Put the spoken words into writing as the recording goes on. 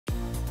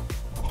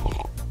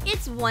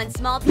It's one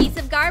small piece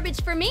of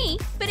garbage for me,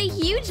 but a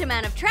huge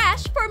amount of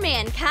trash for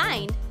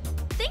mankind.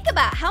 Think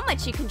about how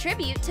much you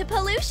contribute to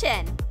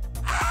pollution.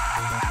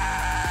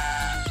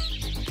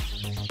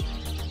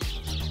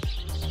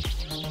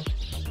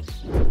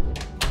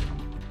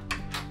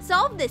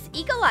 Solve this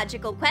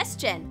ecological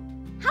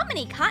question. How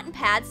many cotton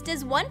pads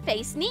does one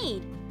face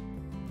need?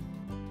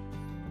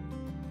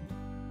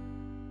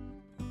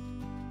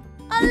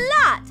 A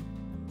lot!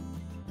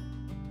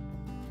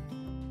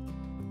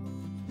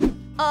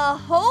 A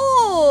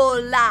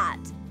whole lot!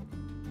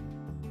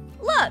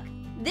 Look,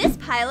 this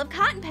pile of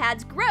cotton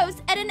pads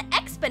grows at an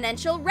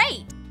exponential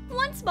rate.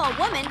 One small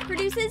woman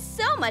produces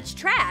so much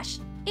trash.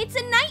 It's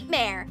a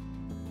nightmare.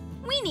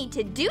 We need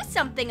to do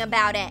something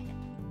about it.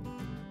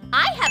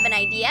 I have an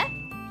idea.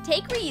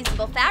 Take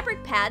reusable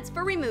fabric pads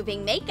for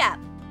removing makeup.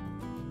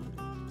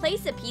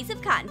 Place a piece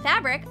of cotton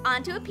fabric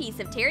onto a piece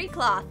of terry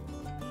cloth.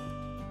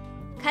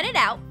 Cut it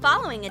out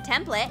following a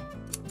template.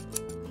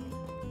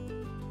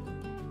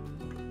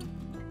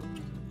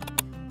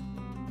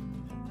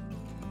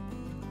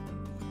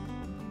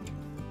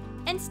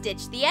 And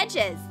stitch the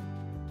edges.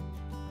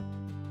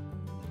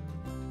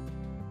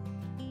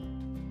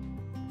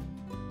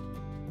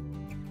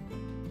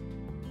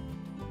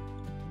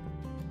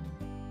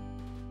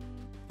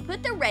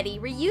 Put the ready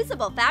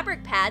reusable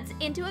fabric pads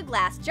into a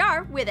glass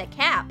jar with a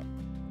cap.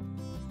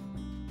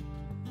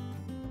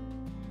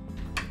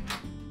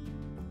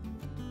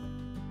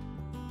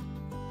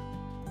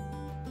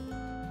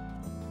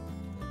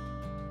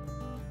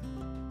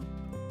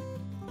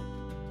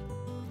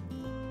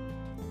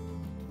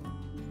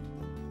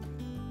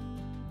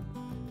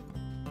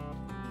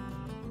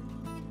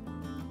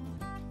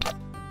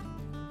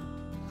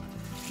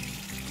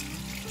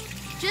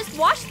 Just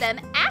wash them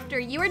after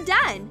you are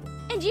done,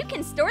 and you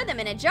can store them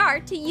in a jar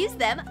to use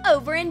them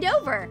over and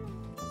over.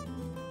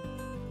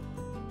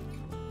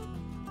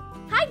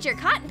 Hide your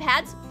cotton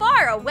pads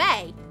far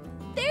away.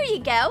 There you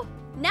go.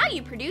 Now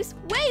you produce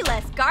way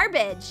less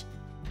garbage.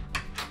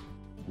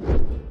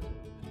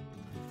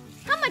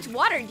 How much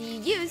water do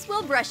you use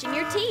while brushing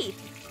your teeth?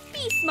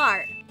 Be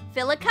smart.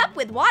 Fill a cup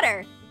with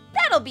water.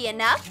 That'll be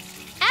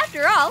enough.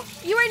 After all,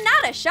 you are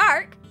not a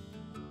shark.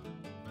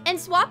 And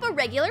swap a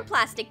regular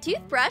plastic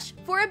toothbrush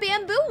for a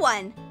bamboo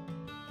one.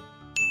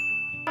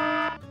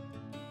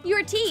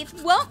 Your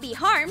teeth won't be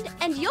harmed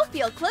and you'll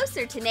feel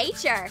closer to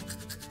nature.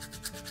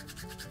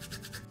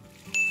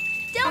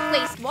 Don't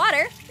waste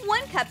water.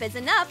 1 cup is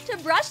enough to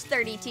brush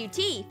 32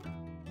 teeth.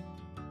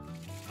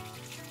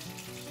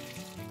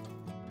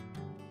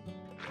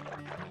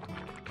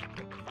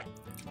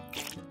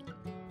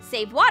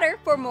 Save water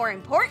for more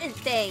important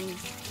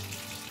things.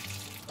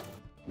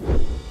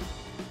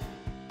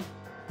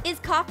 Is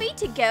coffee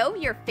to go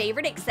your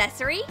favorite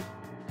accessory?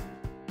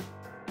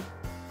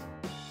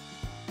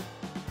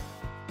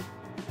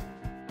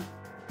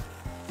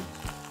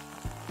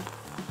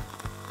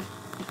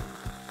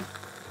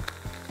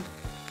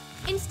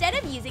 Instead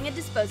of using a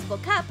disposable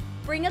cup,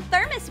 bring a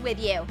thermos with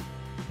you.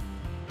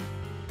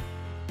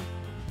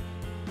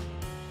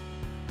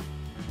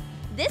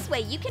 This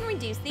way you can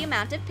reduce the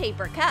amount of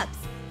paper cups.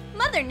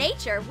 Mother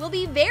Nature will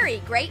be very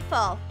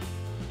grateful.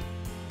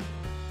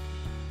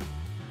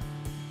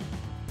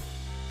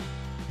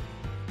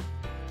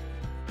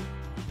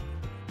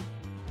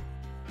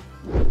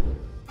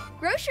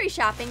 Grocery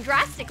shopping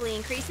drastically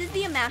increases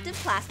the amount of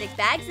plastic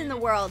bags in the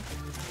world.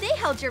 They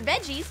held your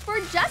veggies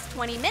for just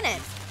 20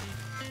 minutes.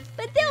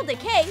 But they'll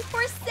decay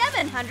for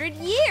 700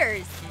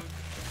 years.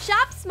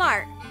 Shop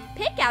smart.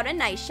 Pick out a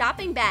nice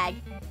shopping bag.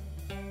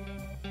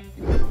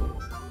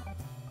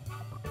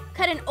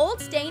 Cut an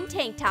old stained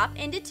tank top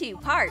into 2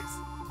 parts.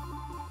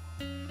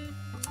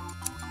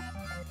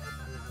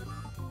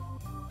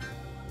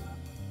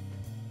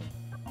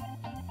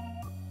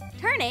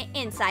 Turn it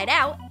inside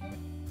out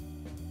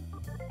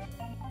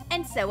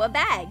and sew a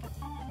bag.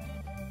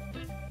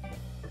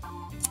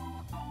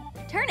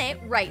 Turn it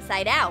right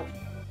side out.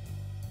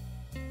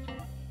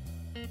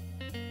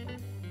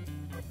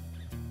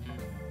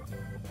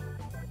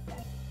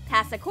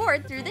 Pass a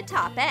cord through the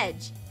top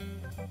edge.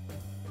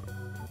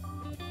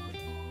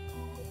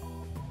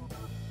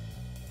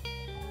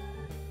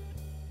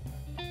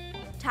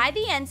 Tie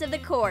the ends of the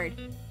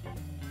cord.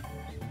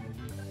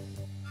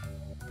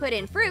 Put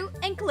in fruit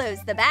and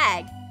close the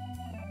bag.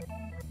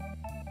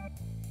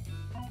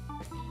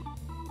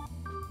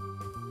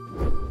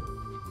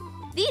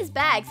 These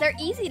bags are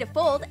easy to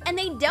fold and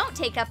they don't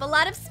take up a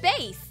lot of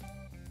space.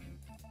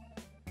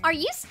 Are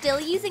you still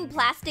using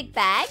plastic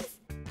bags?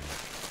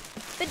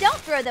 But don't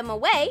throw them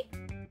away.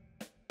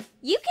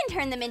 You can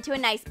turn them into a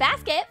nice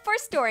basket for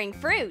storing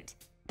fruit.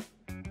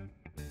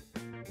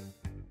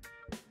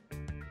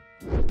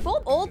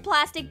 Fold old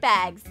plastic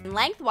bags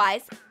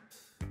lengthwise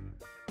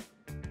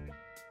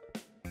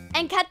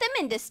and cut them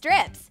into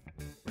strips.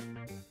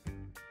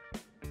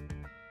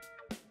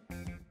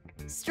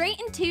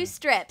 Straighten 2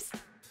 strips.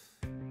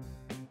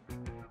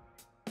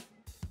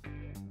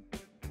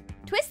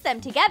 Twist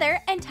them together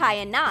and tie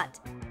a knot.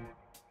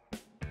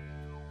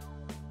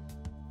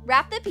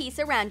 Wrap the piece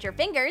around your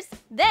fingers,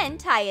 then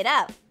tie it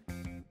up.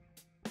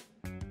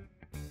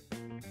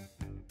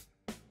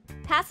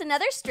 Pass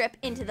another strip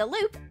into the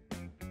loop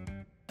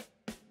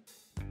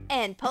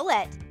and pull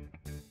it.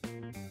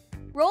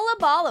 Roll a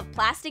ball of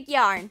plastic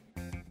yarn.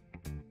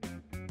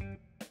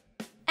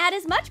 Add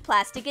as much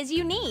plastic as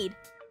you need.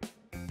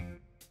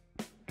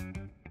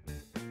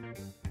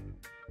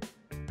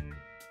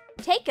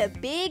 Take a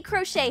big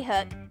crochet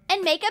hook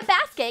and make a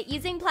basket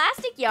using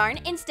plastic yarn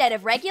instead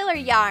of regular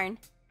yarn.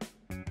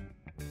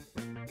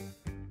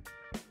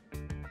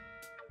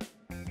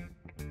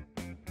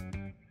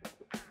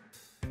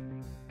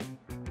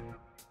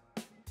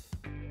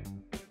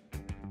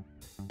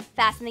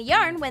 Fasten the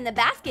yarn when the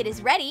basket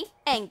is ready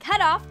and cut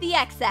off the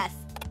excess.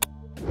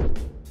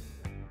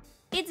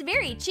 It's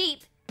very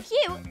cheap,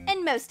 cute,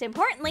 and most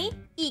importantly,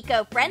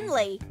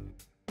 eco-friendly.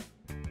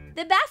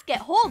 The basket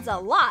holds a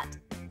lot.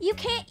 You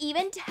can't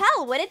even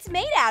tell what it's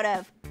made out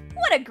of.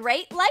 What a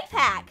great life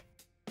hack!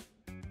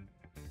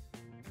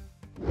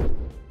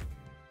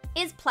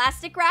 Is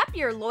plastic wrap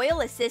your loyal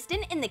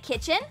assistant in the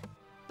kitchen?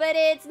 But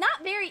it's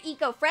not very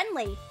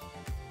eco-friendly.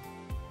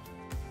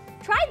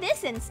 Try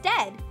this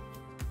instead.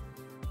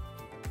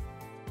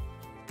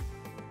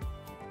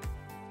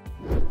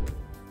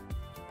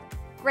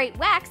 Grate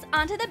wax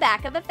onto the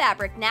back of a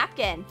fabric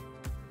napkin.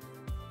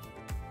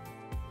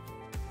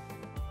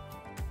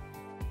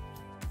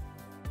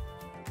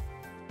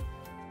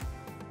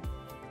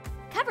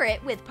 Cover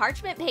it with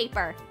parchment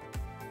paper.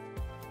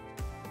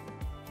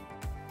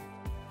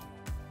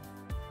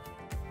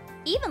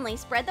 Evenly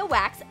spread the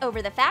wax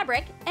over the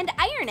fabric and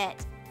iron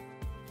it.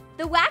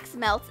 The wax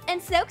melts and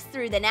soaks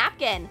through the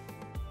napkin.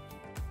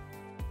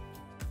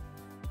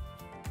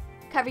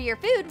 Cover your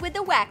food with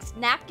the waxed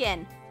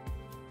napkin.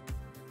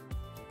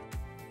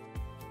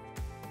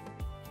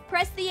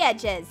 Press the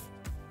edges.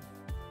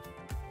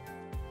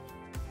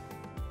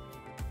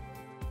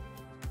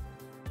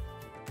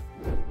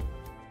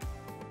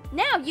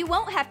 Now you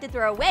won't have to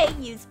throw away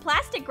used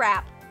plastic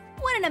wrap.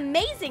 What an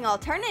amazing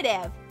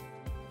alternative!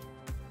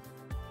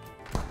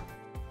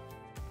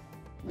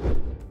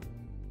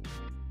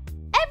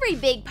 Every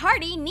big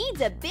party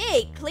needs a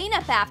big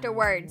cleanup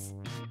afterwards.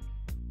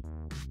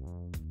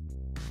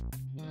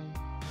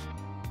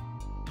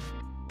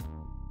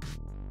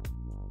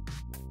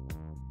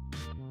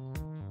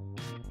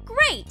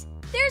 Great!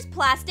 There's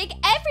plastic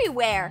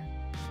everywhere!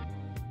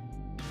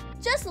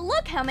 Just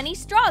look how many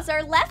straws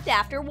are left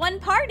after one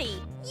party!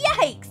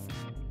 Yikes!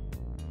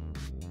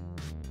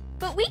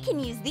 But we can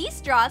use these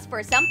straws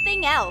for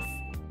something else.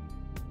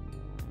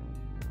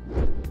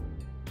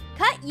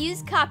 Cut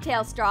used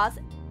cocktail straws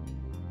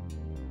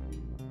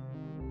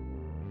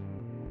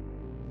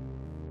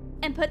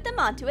and put them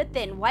onto a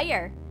thin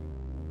wire.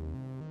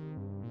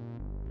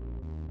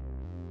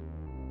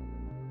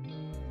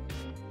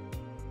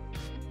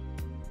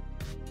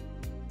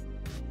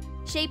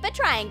 Shape a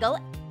triangle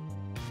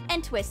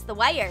and twist the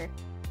wire.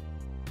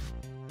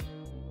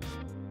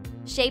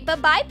 Shape a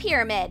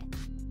bi-pyramid.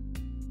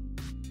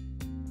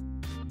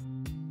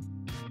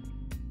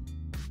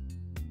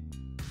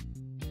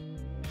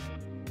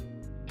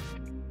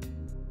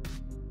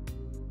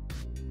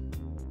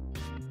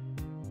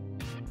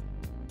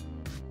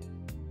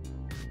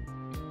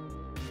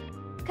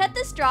 Cut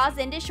the straws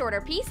into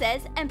shorter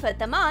pieces and put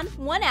them on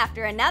one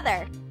after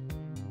another.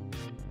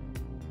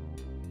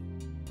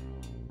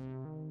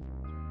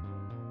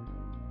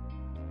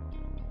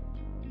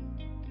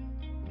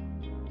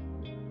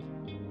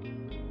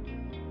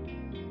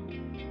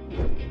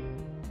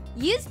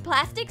 Used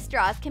plastic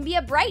straws can be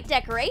a bright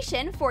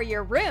decoration for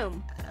your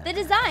room. The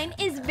design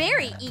is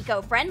very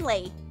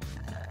eco-friendly.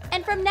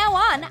 And from now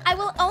on, I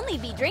will only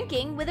be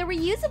drinking with a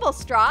reusable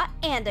straw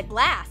and a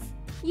glass.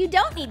 You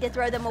don't need to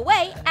throw them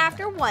away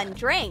after one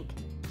drink.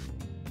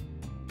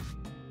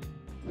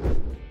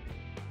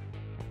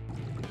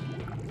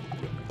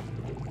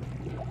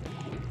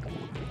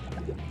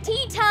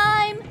 Tea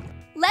time!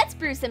 Let's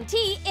brew some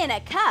tea in a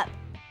cup.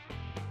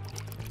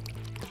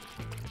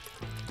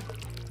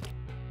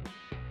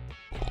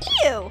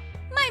 Ew!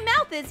 My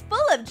mouth is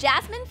full of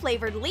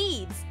jasmine-flavored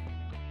leaves.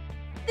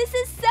 This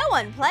is so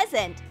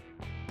unpleasant.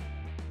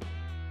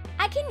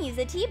 I can use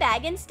a tea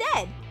bag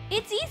instead.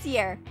 It's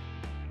easier.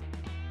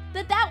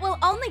 But that will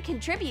only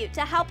contribute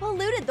to how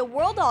polluted the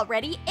world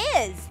already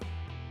is.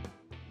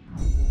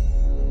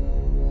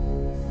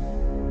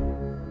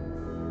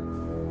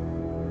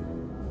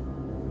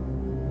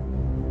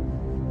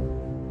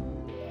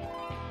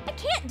 I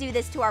can't do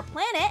this to our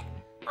planet.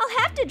 I'll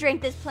have to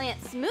drink this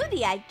plant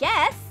smoothie, I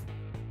guess.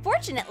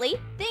 Fortunately,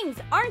 things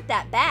aren't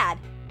that bad.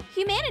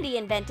 Humanity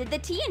invented the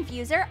tea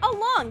infuser a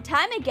long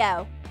time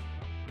ago.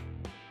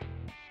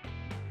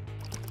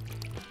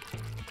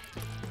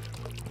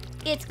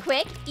 It's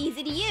quick,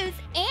 easy to use,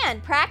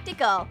 and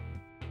practical.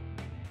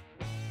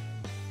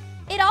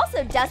 It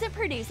also doesn't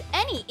produce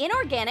any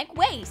inorganic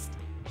waste.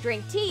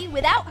 Drink tea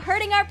without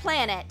hurting our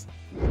planet.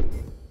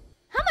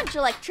 How much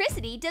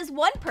electricity does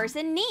one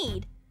person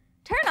need?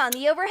 Turn on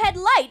the overhead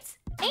lights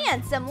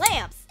and some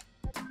lamps.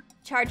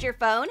 Charge your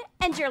phone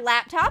and your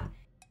laptop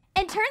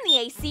and turn the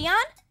AC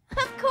on?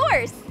 Of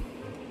course!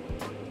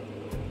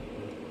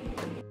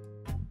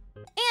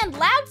 And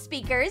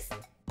loudspeakers.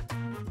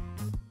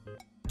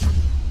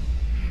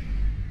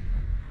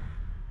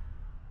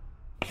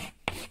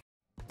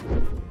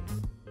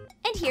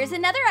 Here's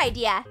another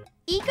idea: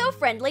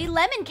 eco-friendly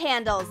lemon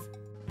candles.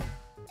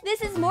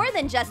 This is more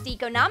than just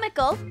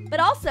economical, but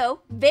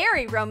also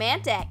very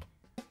romantic.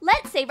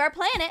 Let's save our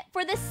planet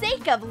for the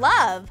sake of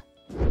love.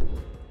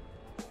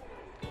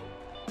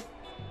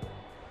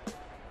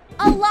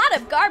 A lot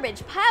of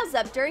garbage piles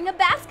up during a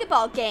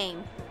basketball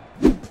game.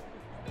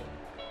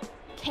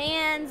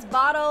 Cans,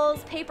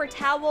 bottles, paper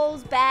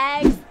towels,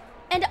 bags,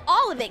 and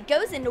all of it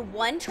goes into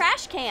one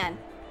trash can.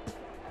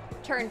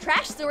 Turn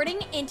trash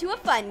sorting into a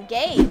fun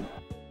game.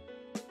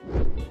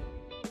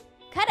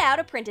 Cut out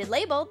a printed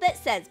label that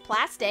says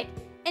plastic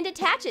and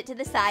attach it to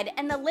the side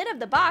and the lid of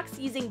the box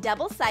using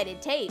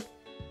double-sided tape.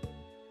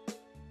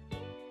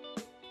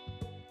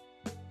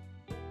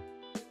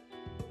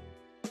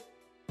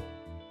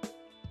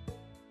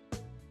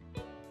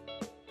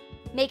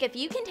 Make a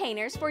few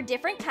containers for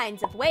different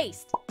kinds of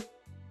waste.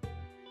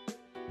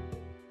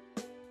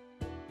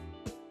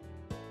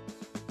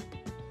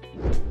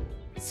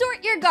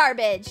 Sort your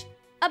garbage.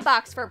 A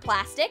box for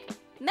plastic,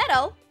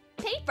 metal,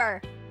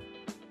 paper.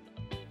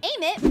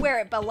 Aim it where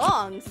it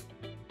belongs.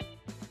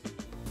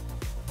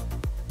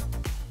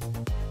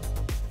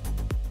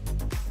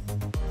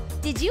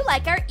 Did you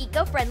like our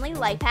eco-friendly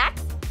life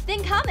hacks?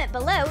 Then comment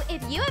below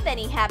if you have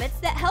any habits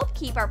that help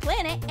keep our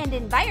planet and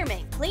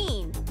environment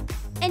clean.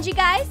 And you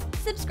guys,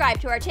 subscribe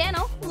to our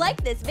channel,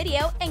 like this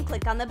video, and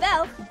click on the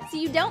bell so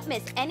you don't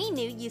miss any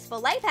new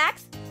useful life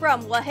hacks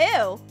from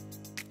Wahoo!